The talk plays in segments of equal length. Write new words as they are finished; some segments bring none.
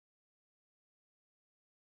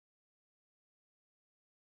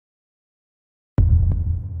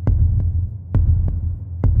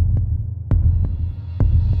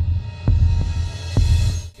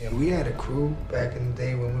had a crew back in the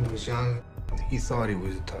day when we was young. He thought he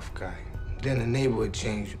was a tough guy. Then the neighborhood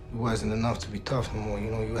changed. It wasn't enough to be tough no more, you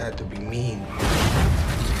know, you had to be mean.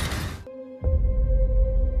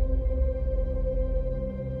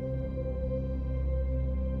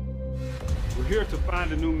 We're here to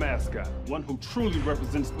find a new mascot, one who truly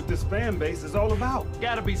represents what this fan base is all about.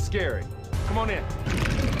 Gotta be scary. Come on in.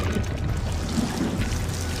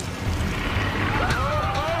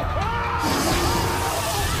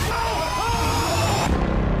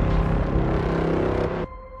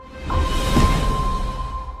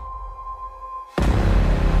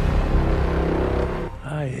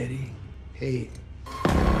 Hi, Eddie. Hey.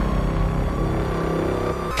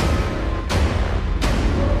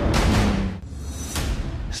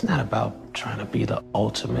 It's not about trying to be the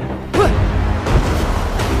ultimate.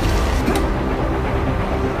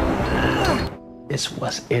 It's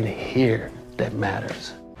what's in here that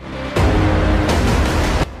matters.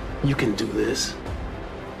 You can do this.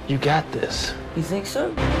 You got this. You think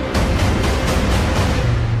so?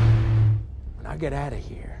 When I get out of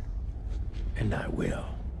here, and I will,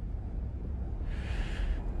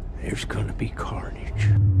 there's gonna be carnage.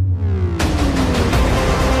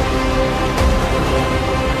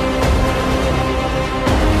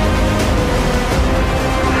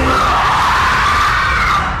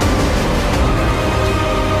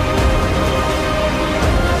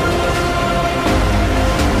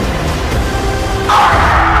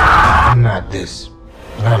 I'm not this,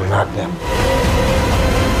 and I'm not them.